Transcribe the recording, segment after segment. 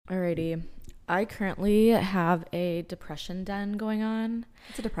Alrighty. I currently have a depression den going on.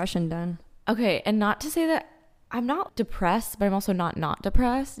 It's a depression den. Okay, and not to say that I'm not depressed, but I'm also not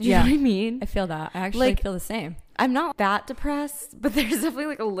depressed. Do you know what I mean? I feel that. I actually Like, feel the same. I'm not that depressed, but there's definitely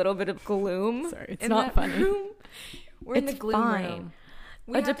like a little bit of gloom. Sorry, it's in not that funny. room. We're in the It's gloom fine.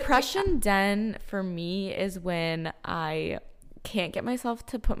 room. A depression den for me is when I can't get myself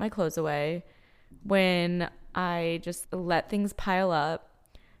to put my clothes away, when I just let things pile up,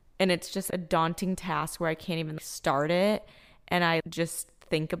 and it's just a daunting task where I can't even start it, and I just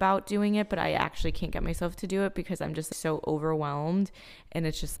think about doing it, but I actually can't get myself to do it because I'm just so overwhelmed and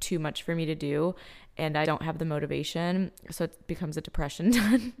it's just too much for me to do, and I don't have the motivation, so it becomes a depression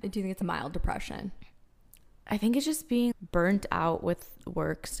den. Do you think it's a mild depression? I think it's just being burnt out with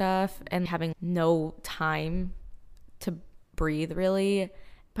work stuff and having no time to breathe, really.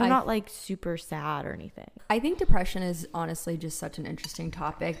 But I'm not like super sad or anything. I think depression is honestly just such an interesting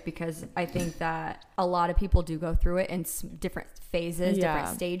topic because I think that a lot of people do go through it in different phases, different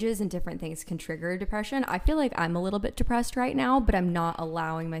stages, and different things can trigger depression. I feel like I'm a little bit depressed right now, but I'm not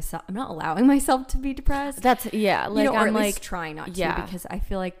allowing myself to be depressed. That's like, or I'm at like least trying not to, because I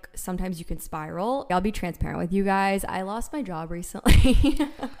feel like sometimes you can spiral. I'll be transparent with you guys. I lost my job recently.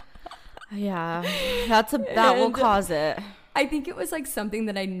 Yeah, that will cause it. I think it was like something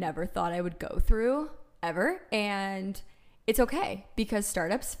that I never thought I would go through ever, and it's okay because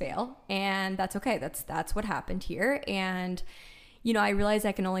startups fail, and that's okay. That's what happened here. And I realize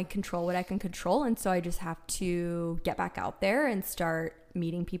I can only control what I can control, and so I just have to get back out there and start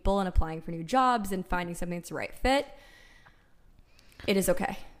meeting people and applying for new jobs and finding something that's the right fit. It is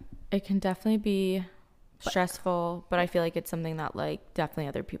okay. It can definitely be stressful, but I feel like it's something that like definitely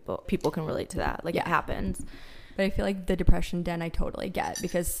other people can relate to that. Like it happens. But I feel like the depression den I totally get,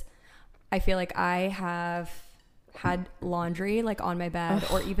 because I feel like I have had laundry like on my bed,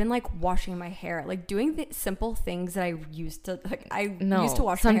 or even like washing my hair, like doing the simple things that I used to like. Used to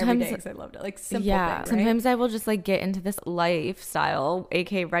wash my hair every day because I loved it. Like simple things, right? Sometimes I will just like get into this lifestyle,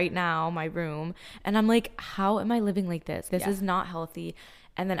 aka right now my room, and I'm like, how am I living like this? This is not healthy.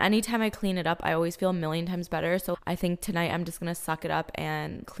 And then anytime I clean it up, I always feel a million times better. So I think tonight I'm just gonna suck it up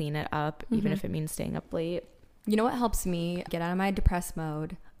and clean it up, even if it means staying up late. You know what helps me get out of my depressed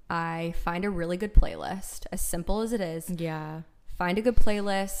mode? I find a really good playlist, as simple as it is. Yeah. Find a good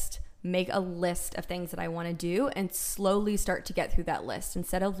playlist, make a list of things that I want to do, and slowly start to get through that list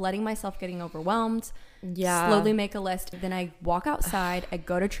instead of letting myself getting overwhelmed. Yeah. Slowly make a list. Then I walk outside, I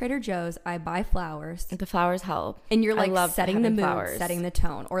go to Trader Joe's, I buy flowers. The flowers help. And you're like setting the mood, flowers. setting the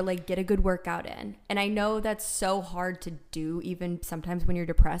tone, or like get a good workout in. And I know that's so hard to do. Even sometimes when you're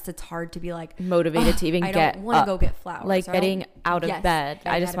depressed, it's hard to be like motivated to even I get don't want to go get flowers. Like getting out of bed.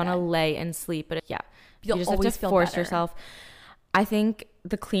 I just want to lay and sleep. But you just have to force yourself. I think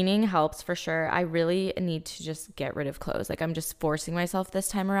the cleaning helps for sure. I really need to just get rid of clothes. Like I'm just forcing myself this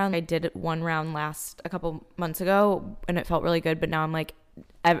time around. I did one round a couple months ago and it felt really good. But now I'm like,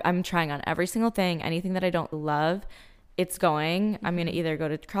 I'm trying on every single thing. Anything that I don't love, it's going. I'm going to either go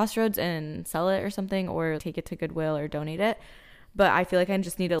to Crossroads and sell it or something, or take it to Goodwill or donate it. But I feel like I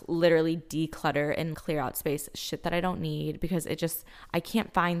just need to literally declutter and clear out space, shit that I don't need, because I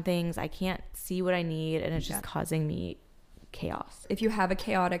can't find things. I can't see what I need, and it's just causing me chaos. If you have a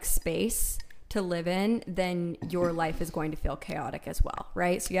chaotic space to live in, then your life is going to feel chaotic as well,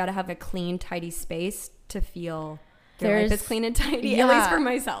 right? So you got to have a clean, tidy space to feel your life is clean and tidy, at least for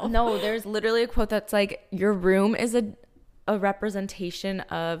myself. No, there's literally a quote that's like, your room is a representation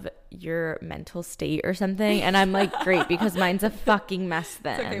of your mental state or something. And I'm like, great, because mine's a fucking mess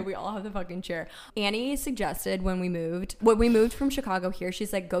then. It's okay, we all have the fucking chair. Annie suggested when we moved from Chicago here,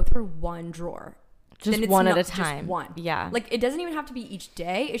 she's like, go through one drawer. Just one at a time. Just one. Yeah. Like, it doesn't even have to be each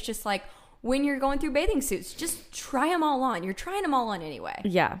day. It's just like when you're going through bathing suits, just try them all on. You're trying them all on anyway.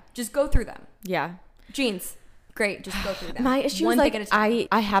 Yeah. Just go through them. Yeah. Jeans. Great. Just go through them. My issue is like,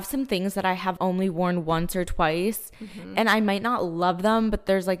 I have some things that I have only worn once or twice, and I might not love them, but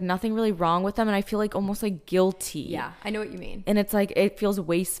there's like nothing really wrong with them. And I feel like almost like guilty. Yeah. I know what you mean. And it's like, it feels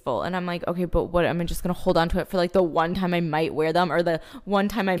wasteful. And I'm like, okay, but what? Am I just going to hold on to it for like the one time I might wear them, or the one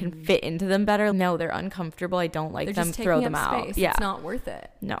time I can fit into them better? No, they're uncomfortable. I don't like them. Throw them out. Space. Yeah. It's not worth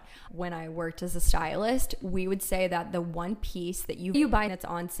it. No. When I worked as a stylist, we would say that the one piece that you buy that's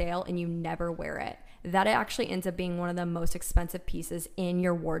on sale and you never wear it, that actually ends up being one of the most expensive pieces in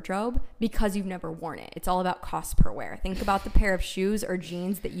your wardrobe because you've never worn it. It's all about cost per wear. Think about the pair of shoes or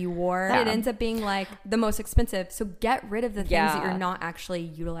jeans that you wore. Yeah. It ends up being like the most expensive. So get rid of the things that you're not actually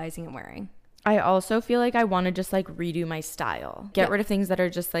utilizing and wearing. I also feel like I want to just like redo my style. Get rid of things that are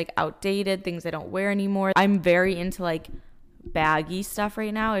just like outdated, things I don't wear anymore. I'm very into like baggy stuff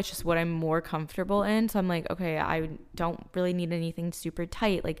right now. It's just what I'm more comfortable in. So I'm like, okay, I don't really need anything super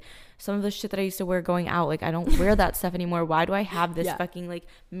tight. Like some of the shit that I used to wear going out, like I don't wear that stuff anymore. Why do I have this fucking like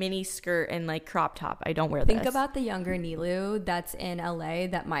mini skirt and like crop top? I don't wear this. Think about the younger Nilu that's in LA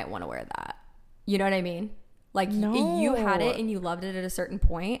that might want to wear that. You know what I mean? Like you had it and you loved it at a certain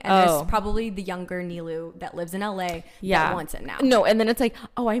point, and there's probably the younger Nilu that lives in LA that wants it now. No, and then it's like,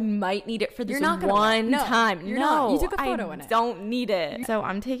 oh, I might need it for this one time. You took a photo in it. Don't need it. So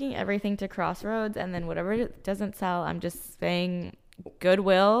I'm taking everything to Crossroads, and then whatever it doesn't sell, I'm just saying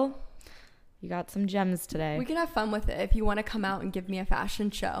Goodwill. You got some gems today. We can have fun with it if you want to come out and give me a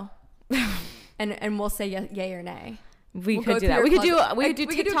fashion show, and we'll say yay or nay. We'll could do that. We could do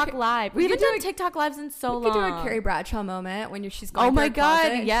TikTok live. We haven't done TikTok lives in so long. We could do a Carrie Bradshaw moment when she's going. Oh my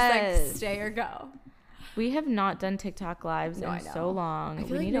god, yes! She's like, stay or go. We have not done TikTok lives in so long. I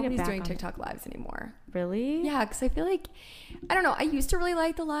feel like nobody's doing TikTok lives anymore. Really? Yeah, because I feel like I don't know. I used to really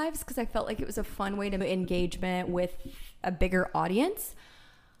like the lives because I felt like it was a fun way to engagement with a bigger audience.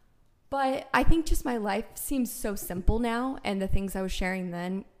 But I think just my life seems so simple now, and the things I was sharing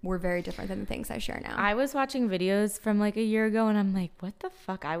then were very different than the things I share now. I was watching videos from like a year ago, and I'm like, what the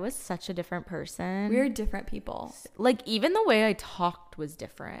fuck? I was such a different person. We're different people. Like, even the way I talked was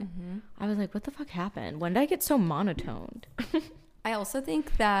different. Mm-hmm. I was like, what the fuck happened? When did I get so monotoned? I also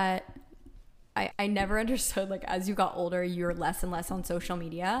think that I never understood, like, as you got older, you're less and less on social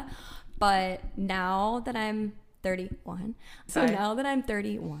media. But now that I'm 31,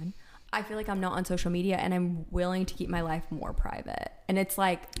 I feel like I'm not on social media, and I'm willing to keep my life more private. And it's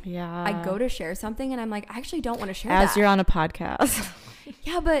like, I go to share something and I'm like, I actually don't want to share that. As you're on a podcast.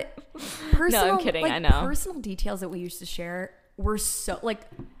 Yeah, but personal, no, I'm kidding. Like, I know. Personal details that we used to share were so, like,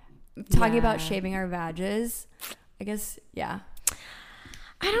 talking about shaving our vages. I guess,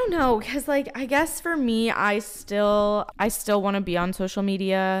 I don't know, because like I guess for me, I still want to be on social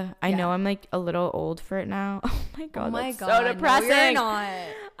media. I know I'm like a little old for it now. Oh my god, that's so depressing. No, you're not.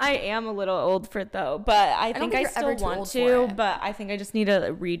 I am a little old for it though, but I think I still want to. But I think I just need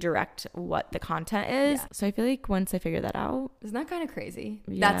to redirect what the content is. Yeah. So I feel like once I figure that out, isn't that kind of crazy?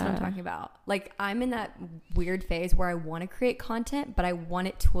 Yeah. That's what I'm talking about. Like I'm in that weird phase where I want to create content, but I want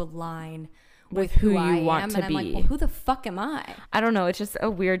it to align with who you want to be. I'm like, well, who the fuck am I? I don't know. It's just a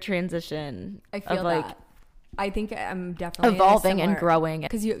weird transition. I feel like that. I think I'm definitely evolving and growing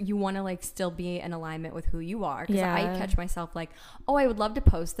because you want to like still be in alignment with who you are. Because I catch myself like, oh, I would love to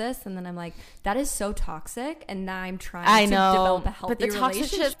post this, and then I'm like, that is so toxic, and now I'm trying to develop a healthy relationship. But the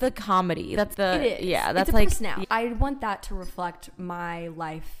toxic shit, the comedy. That's the it is. Yeah. That's it's like personality. I want that to reflect my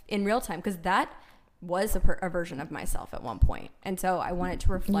life in real time because that was a version of myself at one point, and so I want it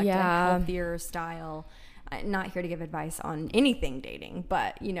to reflect a healthier style. I'm not here to give advice on anything dating,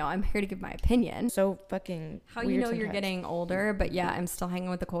 but you know, I'm here to give my opinion. So fucking how you know sometimes. You're getting older, but yeah, I'm still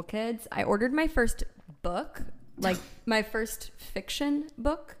hanging with the cool kids. I ordered my first book, like my first fiction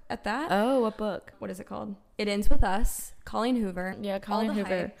book at that. Oh, what book? What is it called? It Ends With Us. Colleen Hoover. Yeah, Colleen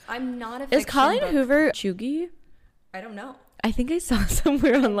Hoover. Hype. I'm not a fiction Is Colleen Hoover chuggy? I don't know. I think I saw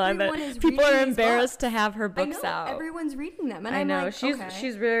somewhere online that people are embarrassed to have her books out. Everyone's reading them, and I know like,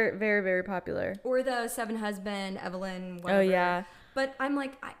 she's very, very, very popular. Or the Seven Husband, Evelyn. Whatever. Oh yeah. But I'm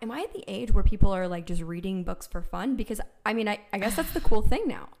like, am I at the age where people are like just reading books for fun? Because I mean, I guess that's the cool thing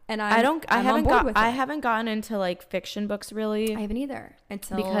now. And I haven't gotten into like fiction books really. I haven't either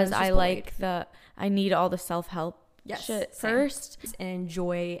because I need all the self-help shit first and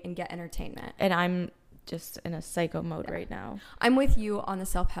enjoy and get entertainment. And I'm just in a psycho mode right now. I'm with you on the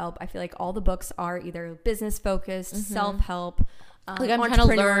self-help. I feel like all the books are either business focused, self-help, like I'm trying to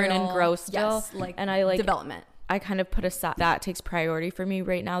learn and grow still. Like and I like development. I kind of put aside that takes priority for me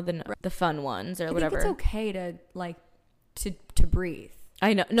right now than the fun ones or whatever. I think it's okay to like to breathe.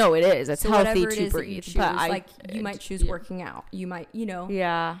 I know. No, it is. It's healthy to breathe. But you might choose working out. You might,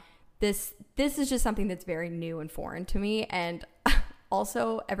 Yeah. This is just something that's very new and foreign to me. And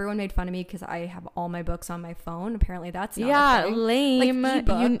also, everyone made fun of me because I have all my books on my phone. Apparently, that's not a thing. Lame. Like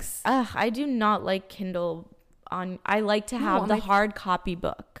ebooks. I do not like Kindle. I like to have the hard copy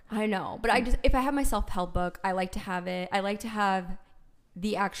book. I know, but if I have my self-help book, I like to have it. I like to have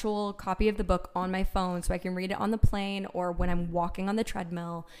the actual copy of the book on my phone so I can read it on the plane or when I'm walking on the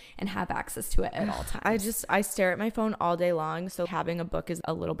treadmill and have access to it at all times. I stare at my phone all day long, so having a book is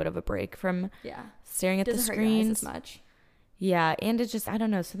a little bit of a break from staring at the screens. Hurt your eyes as much. Yeah, and it's just, I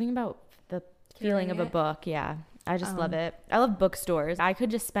don't know, something about the feeling of a book. Yeah, I just love it. I love bookstores. I could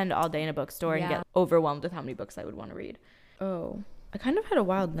just spend all day in a bookstore and get overwhelmed with how many books I would want to read. Oh, I kind of had a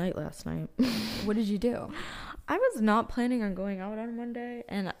wild night last night. What did you do? I was not planning on going out on Monday,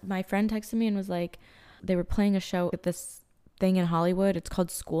 and my friend texted me and was like, they were playing a show at this thing in Hollywood. It's called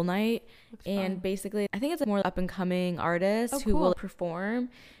School Night. Looks and fun. basically I think it's like more up and coming artists who will perform.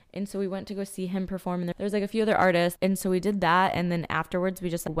 And so we went to go see him perform, and there was like a few other artists, and so we did that. And then afterwards we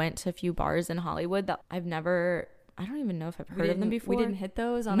just went to a few bars in Hollywood that I don't even know if I've heard of them before. We didn't hit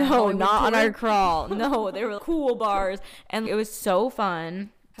those on on our crawl. No, they were cool bars, and it was so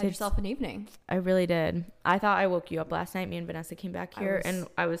fun. Had yourself an evening. I really did. I thought I woke you up last night. Me and Vanessa came back here, and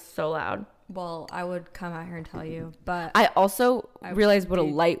I was so loud. Well, I would come out here and tell you, but I also realized what a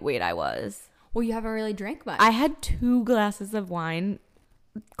lightweight I was. Well, you haven't really drank much. I had 2 glasses of wine,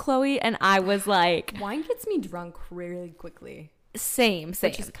 Chloe, and I was like, wine gets me drunk really quickly. Same.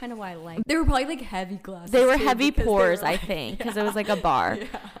 Which is kind of why I like. They were probably like heavy glasses. They were heavy pours, I think, because it was like a bar. Yeah.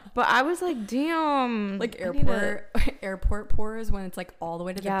 But I was like, damn. Like airport pours when it's like all the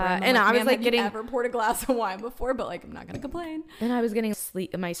way to the brim. And I was like getting. I've never poured a glass of wine before, but like I'm not gonna complain. And I was getting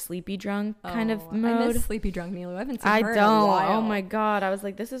my sleepy drunk kind of mode. I miss sleepy drunk Nilu. I haven't seen her in a while. Oh my god. I was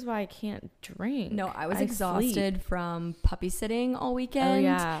like, this is why I can't drink. No, I was exhausted from puppy sitting all weekend. Oh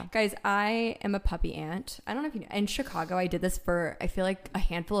yeah, guys, I am a puppy aunt. I don't know if you know. In Chicago, I did this for I feel like a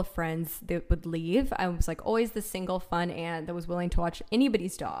handful of friends that would leave. I was like always the single fun aunt that was willing to watch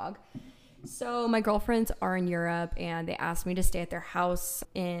anybody's dog. So my girlfriends are in Europe and they asked me to stay at their house,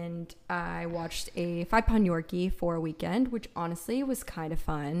 and I watched a 5-pound Yorkie for a weekend, which honestly was kind of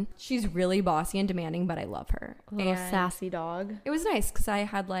fun. She's really bossy and demanding, but I love her. A little sassy dog. It was nice because I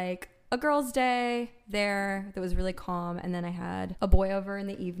had like a girls' day there that was really calm, and then I had a boy over in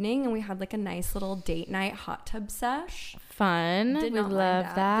the evening, and we had like a nice little date night hot tub sesh. Fun. Did not love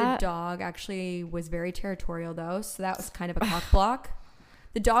that. The dog actually was very territorial though, so that was kind of a cock block.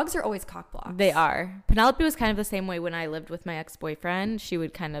 The dogs are always cock blocks. They are. Penelope was kind of the same way when I lived with my ex-boyfriend. She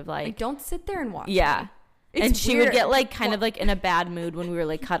would kind of like don't sit there and watch. Yeah. It's and she weird. would get like kind of like in a bad mood when we were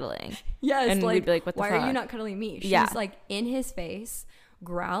like cuddling. Yes. And like, we'd be like, what the fuck? Why are you not cuddling me? She's like in his face,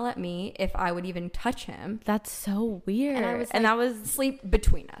 growl at me if I would even touch him. That's so weird. And I was and that was sleep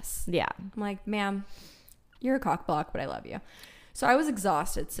between us. Yeah. I'm like, ma'am, you're a cock block, but I love you. So I was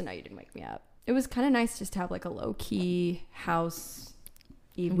exhausted, so now you didn't wake me up. It was kind of nice just to have like a low key house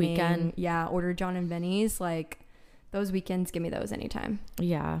evening weekend. Yeah, order John and Vinny's. Like those weekends, give me those anytime.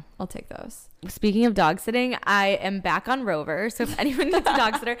 Yeah, I'll take those. Speaking of dog sitting, I am back on Rover, so if anyone needs a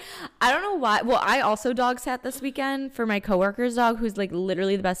dog sitter, I don't know why. Well, I also dog sat this weekend for my coworker's dog, who's like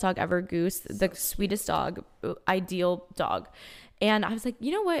literally the best dog ever, Goose, the sweetest dog, ideal dog. And I was like,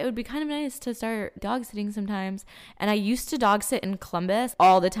 you know what? It would be kind of nice to start dog sitting sometimes. And I used to dog sit in Columbus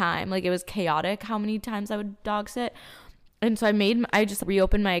all the time. Like it was chaotic how many times I would dog sit. And so I just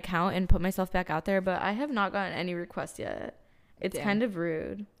reopened my account and put myself back out there, but I have not gotten any requests yet. It's kind of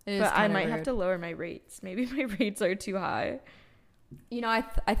rude. But I might have to lower my rates. Maybe my rates are too high. You know,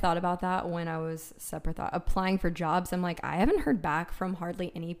 I thought about that when I was applying for jobs. I'm like, I haven't heard back from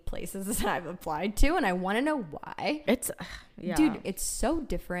hardly any places that I've applied to, and I want to know why. Dude, it's so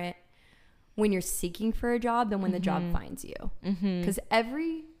different when you're seeking for a job than when the job finds you. Because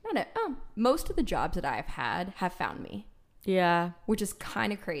most of the jobs that I've had have found me. Yeah. Which is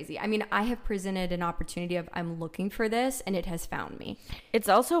kind of crazy. I mean, I have presented an opportunity of I'm looking for this, and it has found me. It's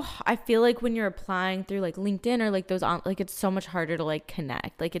also, I feel like when you're applying through like LinkedIn or like those on, like it's so much harder to like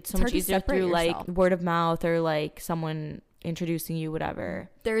connect. Like it's so much easier through yourself. Like word of mouth or like someone introducing you,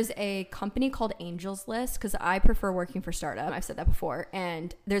 whatever. There's a company called Angels List, because I prefer working for startup. I've said that before.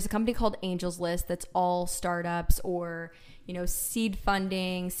 And there's a company called Angels List that's all startups or, you know, seed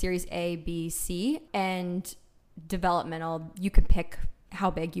funding, series A, B, C, and developmental. You can pick how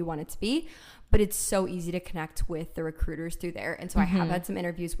big you want it to be, but it's so easy to connect with the recruiters through there. And so I have had some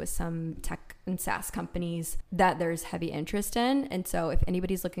interviews with some tech and SaaS companies that there's heavy interest in. And so if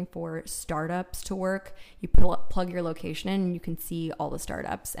anybody's looking for startups to work, you plug your location in and you can see all the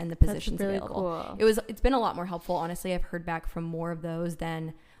startups and the positions really available. Cool. It's been a lot more helpful. Honestly, I've heard back from more of those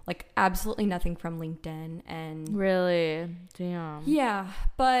than like absolutely nothing from LinkedIn. And really, damn. Yeah,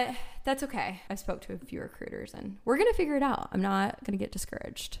 but that's okay. I spoke to a few recruiters and we're going to figure it out. I'm not going to get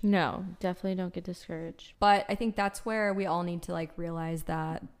discouraged. No, definitely don't get discouraged. But I think that's where we all need to like realize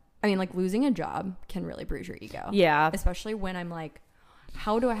that, I mean, like losing a job can really bruise your ego. Yeah. Especially when I'm like,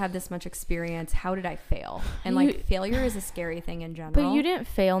 how do I have this much experience? How did I fail? And like failure is a scary thing in general. But you didn't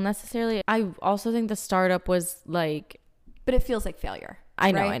fail necessarily. I also think the startup was like, but it feels like failure.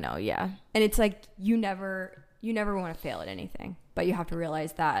 I know, right? I know. Yeah. And it's like, you never want to fail at anything, but you have to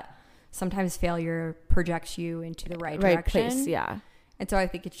realize that sometimes failure projects you into the right direction. Place, yeah. And so I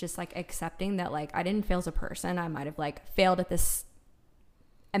think it's just like accepting that like I didn't fail as a person. I might have like failed at this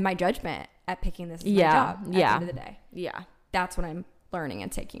and my judgment at picking this as my job at the end of the day. Yeah. That's what I'm learning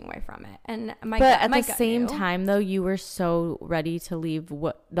and taking away from it. And but at the same time, though, you were so ready to leave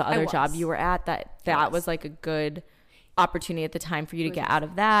the other job you were at that was like a good opportunity at the time for you to get out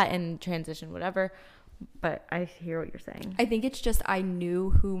of that and transition, whatever. But I hear what you're saying. I think it's just I knew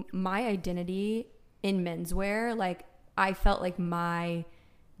who my identity in menswear, like I felt like my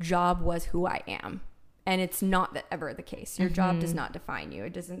job was who I am. And it's not ever the case. Your job does not define you.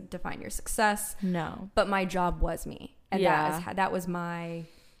 It doesn't define your success. No. But my job was me. And that was my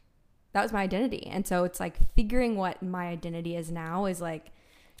identity. And so it's like figuring what my identity is now is like,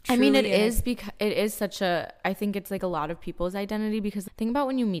 I mean, it is because it is such a, I think it's like a lot of people's identity, because think about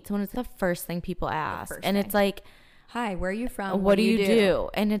when you meet someone, it's the first thing people ask. And it's like, hi, where are you from? What do you do?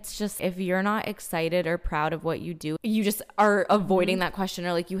 And it's just, if you're not excited or proud of what you do, you just are avoiding that question,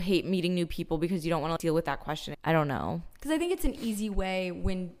 or like you hate meeting new people because you don't want to deal with that question. I don't know. Because I think it's an easy way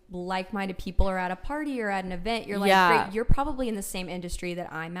when like-minded people are at a party or at an event, you're like, great, you're probably in the same industry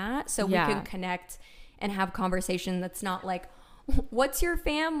that I'm at. So we can connect and have conversation that's not like, what's your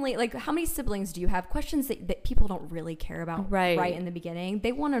family? Like, how many siblings do you have? Questions that people don't really care about right in the beginning.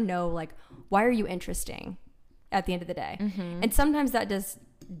 They want to know, like, why are you interesting at the end of the day? And sometimes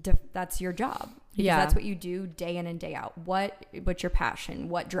that's your job, because that's what you do day in and day out. What's your passion?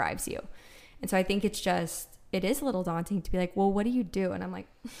 What drives you? And so I think it is a little daunting to be like, well, what do you do? And I'm like,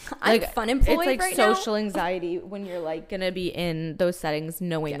 I'm fun employed right now. It's like social anxiety when you're like going to be in those settings,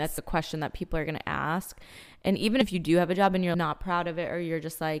 knowing that's the question that people are going to ask. And even if you do have a job and you're not proud of it, or you're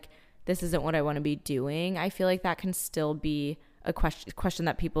just like, this isn't what I want to be doing, I feel like that can still be a question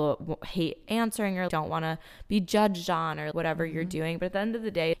that people hate answering or don't want to be judged on, or whatever you're doing. But at the end of the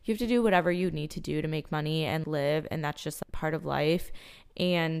day, you have to do whatever you need to do to make money and live, and that's just part of life.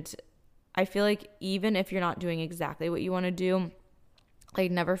 And I feel like even if you're not doing exactly what you want to do,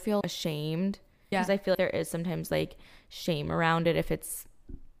 like, never feel ashamed, because I feel like there is sometimes like shame around it if it's,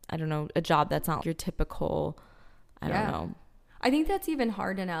 I don't know, a job that's not your typical, I don't know. I think that's even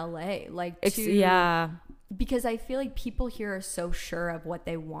hard in LA, like because I feel like people here are so sure of what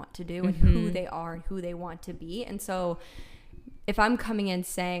they want to do and who they are and who they want to be. And so if I'm coming in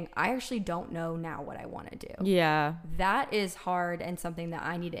saying, I actually don't know now what I want to do. That is hard and something that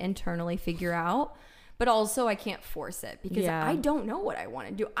I need to internally figure out. But also I can't force it, because I don't know what I want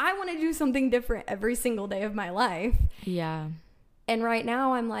to do. I want to do something different every single day of my life. And right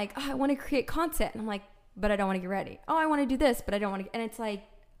now I'm like, oh, I want to create content. And I'm like, but I don't want to get ready. Oh, I want to do this, but I don't want to. And it's like,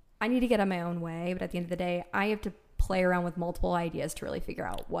 I need to get on my own way. But at the end of the day, I have to play around with multiple ideas to really figure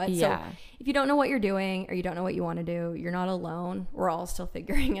out what. So if you don't know what you're doing, or you don't know what you want to do, you're not alone. We're all still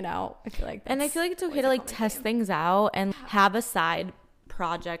figuring it out. I feel like it's okay to like test things out and have a side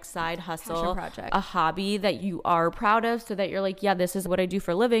project, side hustle, a hobby that you are proud of, so that you're like, yeah, this is what I do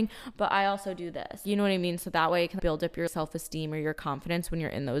for a living, but I also do this. You know what I mean? So that way it can build up your self-esteem or your confidence when you're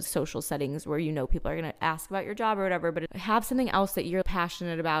in those social settings where you know people are going to ask about your job or whatever, but have something else that you're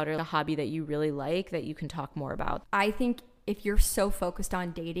passionate about, or a hobby that you really like that you can talk more about. I think if you're so focused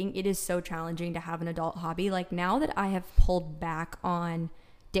on dating, it is so challenging to have an adult hobby. Like, now that I have pulled back on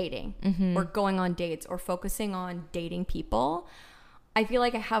dating or going on dates or focusing on dating people, I feel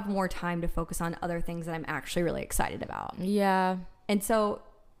like I have more time to focus on other things that I'm actually really excited about. And so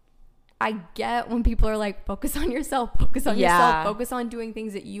I get when people are like, focus on yourself, focus on doing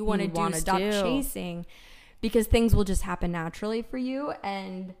things that you want to do, stop chasing, because things will just happen naturally for you.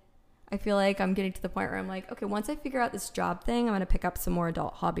 And I feel like I'm getting to the point where I'm like, okay, once I figure out this job thing, I'm going to pick up some more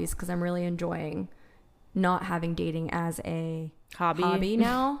adult hobbies, because I'm really enjoying not having dating as a hobby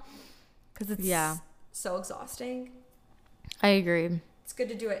now, because it's so exhausting. I agree. It's good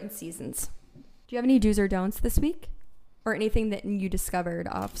to do it in seasons. Do you have any do's or don'ts this week? Or anything that you discovered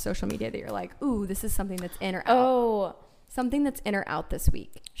off social media that you're like, ooh, this is something that's in or out? Oh. Something that's in or out this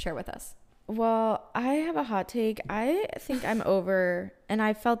week. Share with us. Well, I have a hot take. I think I'm over, and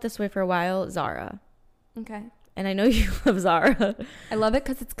I felt this way for a while, Zara. Okay. And I know you love Zara. I love it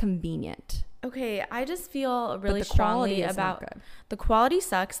because it's convenient. Okay, I just feel really strongly about the quality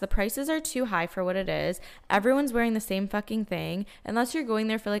sucks. The prices are too high for what it is. Everyone's wearing the same fucking thing. Unless you're going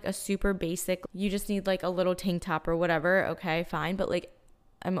there for like a super basic, you just need like a little tank top or whatever. Okay, fine. But like,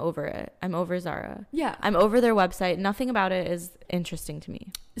 I'm over it. I'm over Zara. Yeah. I'm over their website. Nothing about it is interesting to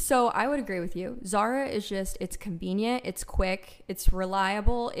me. So I would agree with you. Zara is just, it's convenient. It's quick. It's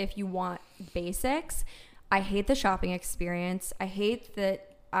reliable if you want basics. I hate the shopping experience. I hate that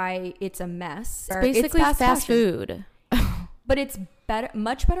it's a mess. It's basically fast food. But it's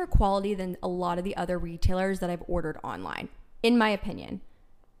much better quality than a lot of the other retailers that I've ordered online, in my opinion.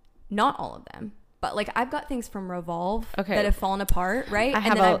 Not all of them, but like, I've got things from Revolve that have fallen apart, right? And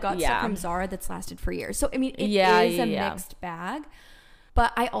then I've got stuff from Zara that's lasted for years. So I mean, it is a mixed bag.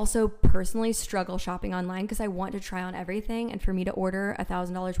 But I also personally struggle shopping online because I want to try on everything. And for me to order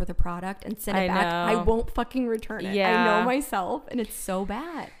 $1,000 worth of product and send it back, I won't fucking return it. I know myself, and it's so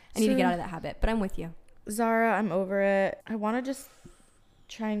bad. I need to get out of that habit, but I'm with you. Zara, I'm over it. I want to just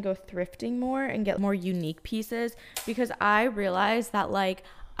try and go thrifting more and get more unique pieces, because I realize that like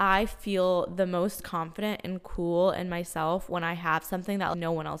I feel the most confident and cool in myself when I have something that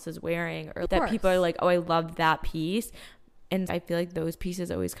no one else is wearing, or that people are like, oh, I love that piece. And I feel like those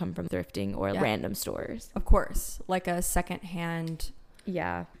pieces always come from thrifting or random stores. Of course. Like a secondhand.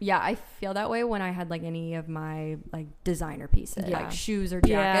 Yeah. Yeah, I feel that way when I had like any of my like designer pieces, like shoes or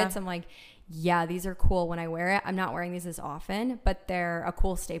jackets. I'm like, yeah, these are cool when I wear it. I'm not wearing these as often, but they're a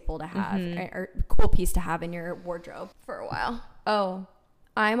cool staple to have, or cool piece to have in your wardrobe for a while. Oh,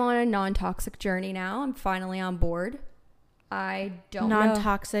 I'm on a non-toxic journey now. I'm finally on board. I don't know.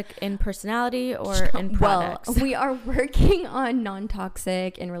 Non-toxic in personality or in products? Well, we are working on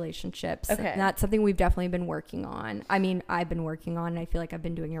non-toxic in relationships. Okay. And that's something we've definitely been working on. I mean, I've been working on, and I feel like I've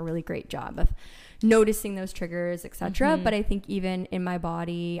been doing a really great job of noticing those triggers, etc. But I think even in my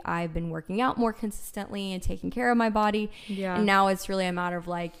body, I've been working out more consistently and taking care of my body. Yeah. And now it's really a matter of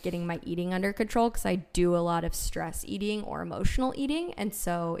like getting my eating under control, because I do a lot of stress eating or emotional eating. And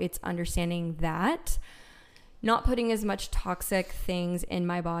so it's understanding that, not putting as much toxic things in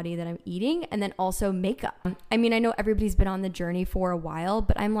my body that I'm eating, and then also makeup. I mean, I know everybody's been on the journey for a while,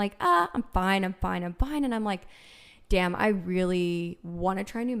 but I'm like, I'm fine. And I'm like, damn, I really want to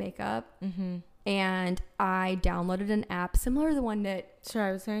try new makeup. And I downloaded an app similar to the one that... Sure,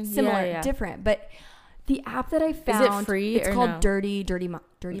 I was saying. Similar, different. But the app that I found... Is it free? It's called Dirty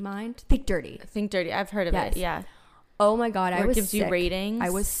Mind. Think Dirty. I've heard of it, yeah. Oh my God, I was sick. It gives you ratings. I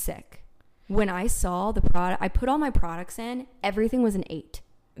was sick. When I saw the product, I put all my products in, everything was an 8.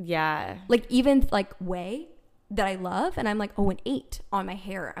 Yeah. Like even like Way that I love, and I'm like, oh, an 8 on my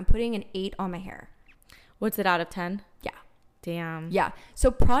hair. I'm putting an 8 on my hair. What's it out of 10? Yeah. Damn. Yeah. So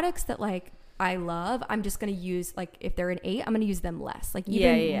products that like I love, I'm just going to use, like if they're an 8, I'm going to use them less. Like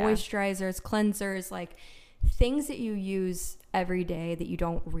even moisturizers, cleansers, like things that you use every day that you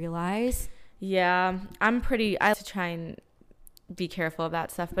don't realize. Yeah. I like to try and be careful of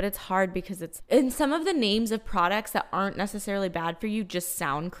that stuff, but it's hard because it's in some of the names of products that aren't necessarily bad for you just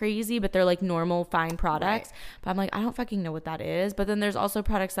sound crazy, but they're like normal fine products. Right. But I'm like, I don't fucking know what that is. But then there's also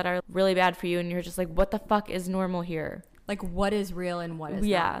products that are really bad for you, and you're just like, what the fuck is normal here? Like what is real and what is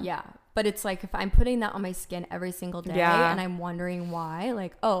not? Yeah. But it's like if I'm putting that on my skin every single day and I'm wondering why,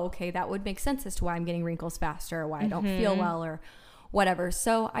 like, oh, okay, that would make sense as to why I'm getting wrinkles faster, or why I don't feel well, or whatever.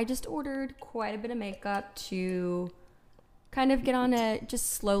 So I just ordered quite a bit of makeup to kind of get on it,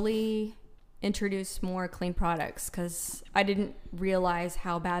 just slowly introduce more clean products, because I didn't realize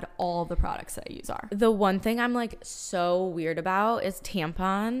how bad all the products that I use are. The one thing I'm like so weird about is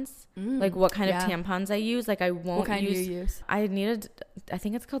tampons. Like what kind of tampons I use. Like I won't What kind do you use? I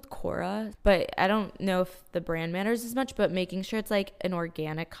think it's called Cora, but I don't know if the brand matters as much, but making sure it's like an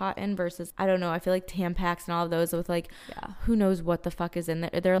organic cotton versus, I don't know, I feel like Tampax and all of those with like, who knows what the fuck is in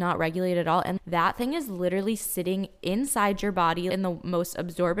there. They're not regulated at all. And that thing is literally sitting inside your body in the most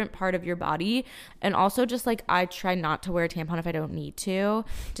absorbent part of your body. And also just like, I try not to wear a tampon if I don't need to,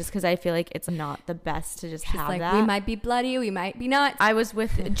 just because I feel like it's not the best to just have like, that. We might be bloody, we might be not. I was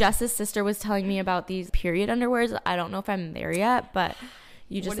with Jess's sister was telling me about these period underwears. I don't know if I'm there yet, but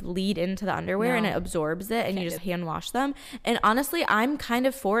you just lead into the underwear and it absorbs it, and you just hand wash them. And honestly, I'm kind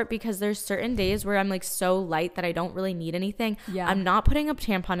of for it, because there's certain days where I'm like so light that I don't really need anything. Yeah. I'm not putting a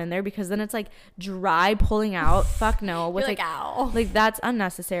tampon in there, because then it's like dry pulling out. Fuck no. With like ow. Like that's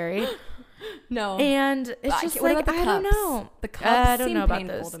unnecessary. No. And it's just like, I don't know. The cups I don't know about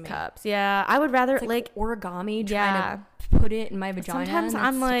those cups. Yeah. I would rather like origami, trying to put it in my vagina. Sometimes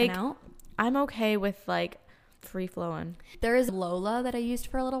I'm like, I'm okay with like free flowing. There is Lola that I used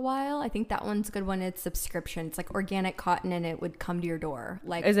for a little while. I think that one's good when it's subscription. It's like organic cotton, and it would come to your door.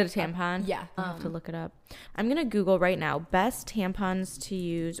 Like, is it a tampon? Yeah. I'll have to look it up. I'm gonna Google right now best tampons to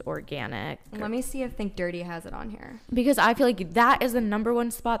use organic. Let me see if Think Dirty has it on here, because I feel like that is the number one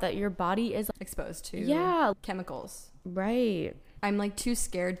spot that your body is exposed to chemicals. Right. I'm like too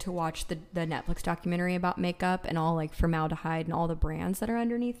scared to watch the Netflix documentary about makeup and all like formaldehyde and all the brands that are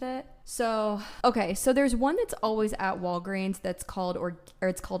underneath it. So, okay. So there's one that's always at Walgreens that's called, or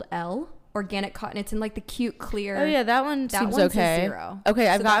it's called Elle, organic cotton. It's in like the cute clear. Oh yeah. That one seems okay. Okay.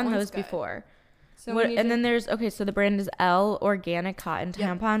 I've gotten those before. So and then there's, so the brand is Elle organic cotton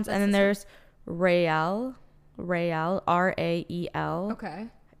tampons. And then there's Rael, Rael. Okay.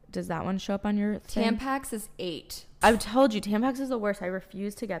 Does that one show up on your thing? Tampax is 8. I've told you, Tampax is the worst. I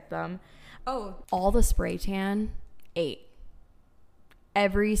refuse to get them. Oh, all the spray tan, 8.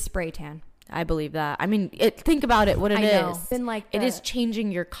 every spray tan. I believe that. I mean, think about it, what it is. Been like it is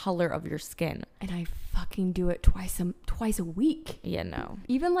changing your color of your skin. And I fucking do it twice a week. Yeah, no.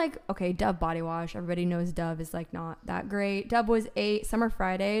 Even like, okay, Dove body wash. Everybody knows Dove is like not that great. Dove was 8. Summer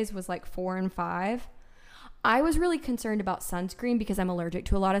Fridays was like 4 and 5. I was really concerned about sunscreen because I'm allergic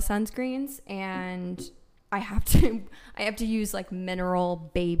to a lot of sunscreens, and I have to use like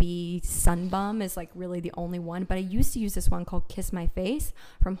Mineral Baby Sun Bum is like really the only one. But I used to use this one called Kiss My Face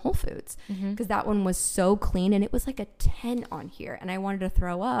from Whole Foods because that one was so clean, and it was like a 10 on here, and I wanted to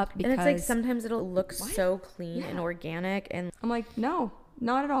throw up because and it's like sometimes it'll look so clean and organic, and I'm like, no,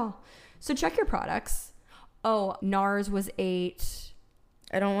 not at all. So check your products. Oh, NARS was 8.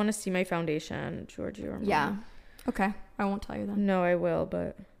 I don't want to see my foundation, Georgie. Yeah. Okay. I won't tell you then. No, I will,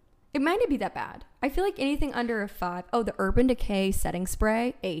 but it might not be that bad. I feel like anything under a 5. Oh, the Urban Decay setting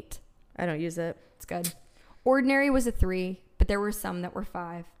spray, 8. I don't use it. It's good. Ordinary was a 3, but there were some that were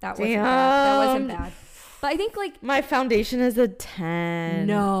 5. That wasn't bad. That wasn't bad. But I think like my foundation is a 10.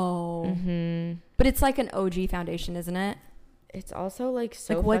 No. But it's like an OG foundation, isn't it? It's also like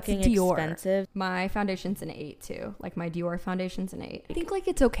so like fucking expensive. My foundation's an 8 too. Like my Dior foundation's an 8. I think like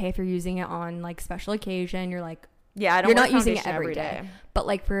it's okay if you're using it on like special occasion. You're like, yeah, I don't. You're not using it every day. But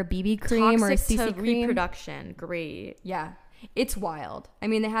like for a BB cream Toxic or a CC cream, reproduction, great. Yeah, it's wild. I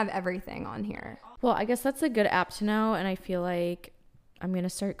mean, they have everything on here. Well, I guess that's a good app to know, and I feel like I'm going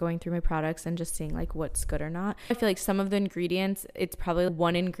to start going through my products and just seeing like what's good or not. I feel like some of the ingredients, it's probably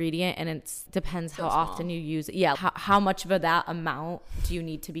one ingredient, and it depends how often you use it. Yeah. How much of that amount do you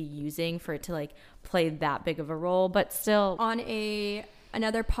need to be using for it to like play that big of a role? But still, on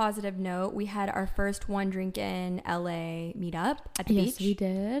another positive note, we had our first One Drink in LA meetup at the beach. Yes, we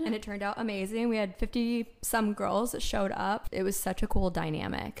did. And it turned out amazing. We had 50 some girls that showed up. It was such a cool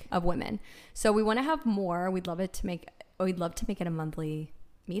dynamic of women. So we want to have more. We'd love to make it a monthly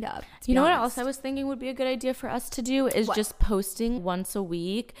meetup. You know what else I was thinking would be a good idea for us to do is just posting once a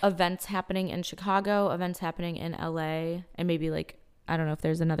week events happening in Chicago, events happening in LA, and maybe like, I don't know if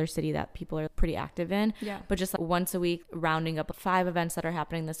there's another city that people are pretty active in, but just like once a week, rounding up 5 events that are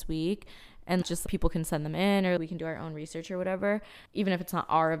happening this week, and just people can send them in, or we can do our own research or whatever, even if it's not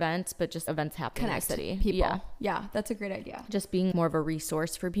our events, but just events happening in the city. People. Yeah, that's a great idea. Just being more of a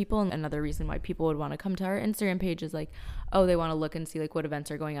resource for people. And another reason why people would want to come to our Instagram page is like, oh, they want to look and see like what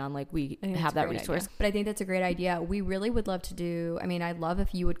events are going on. Like we have that resource. But I think that's a great idea. We really would love to do, I mean, I'd love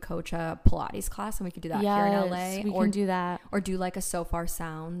if you would coach a Pilates class, and we could do that here in LA. We can do that. Or do like a So Far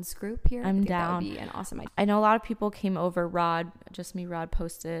Sounds group here. I'm down. That would be an awesome idea. I know a lot of people came over. Rod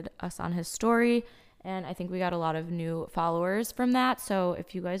posted us on his story, and I think we got a lot of new followers from that. So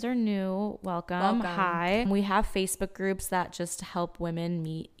if you guys are new, welcome. Hi. We have Facebook groups that just help women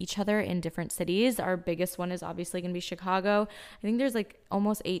meet each other in different cities. Our biggest one is obviously going to be Chicago. I think there's like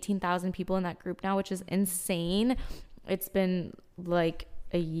almost 18,000 people in that group now, which is insane. It's been like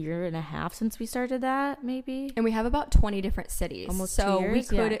a year and a half since we started that, maybe. And we have about 20 different cities. Almost 2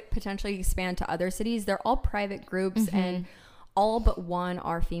 years. We could potentially expand to other cities. They're all private groups, and all but one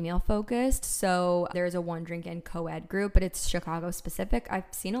are female focused. So there's a One Drink In co-ed group, but it's Chicago specific. I've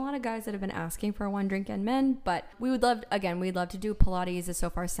seen a lot of guys that have been asking for a One Drink In men, but we'd love to do Pilates as So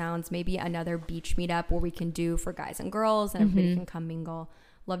Far Sounds, maybe another beach meetup where we can do for guys and girls, and everybody can come mingle.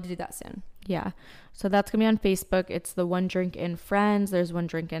 Love to do that soon. Yeah. So that's going to be on Facebook. It's the One Drink In Friends. There's One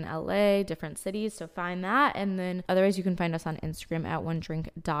Drink In LA, different cities. So find that. And then otherwise you can find us on Instagram at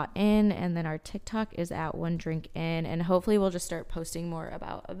onedrink.in. And then our TikTok is at onedrinkin. And hopefully we'll just start posting more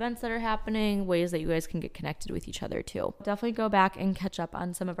about events that are happening, ways that you guys can get connected with each other too. Definitely go back and catch up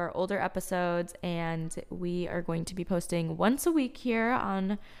on some of our older episodes. And we are going to be posting once a week here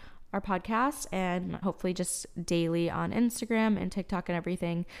on our podcast, and hopefully just daily on Instagram and TikTok and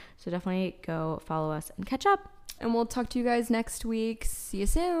everything. So definitely go follow us and catch up. And we'll talk to you guys next week. See you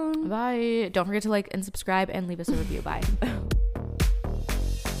soon. Bye. Don't forget to like and subscribe and leave us a review. Bye.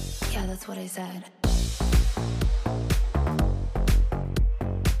 Yeah, that's what I said.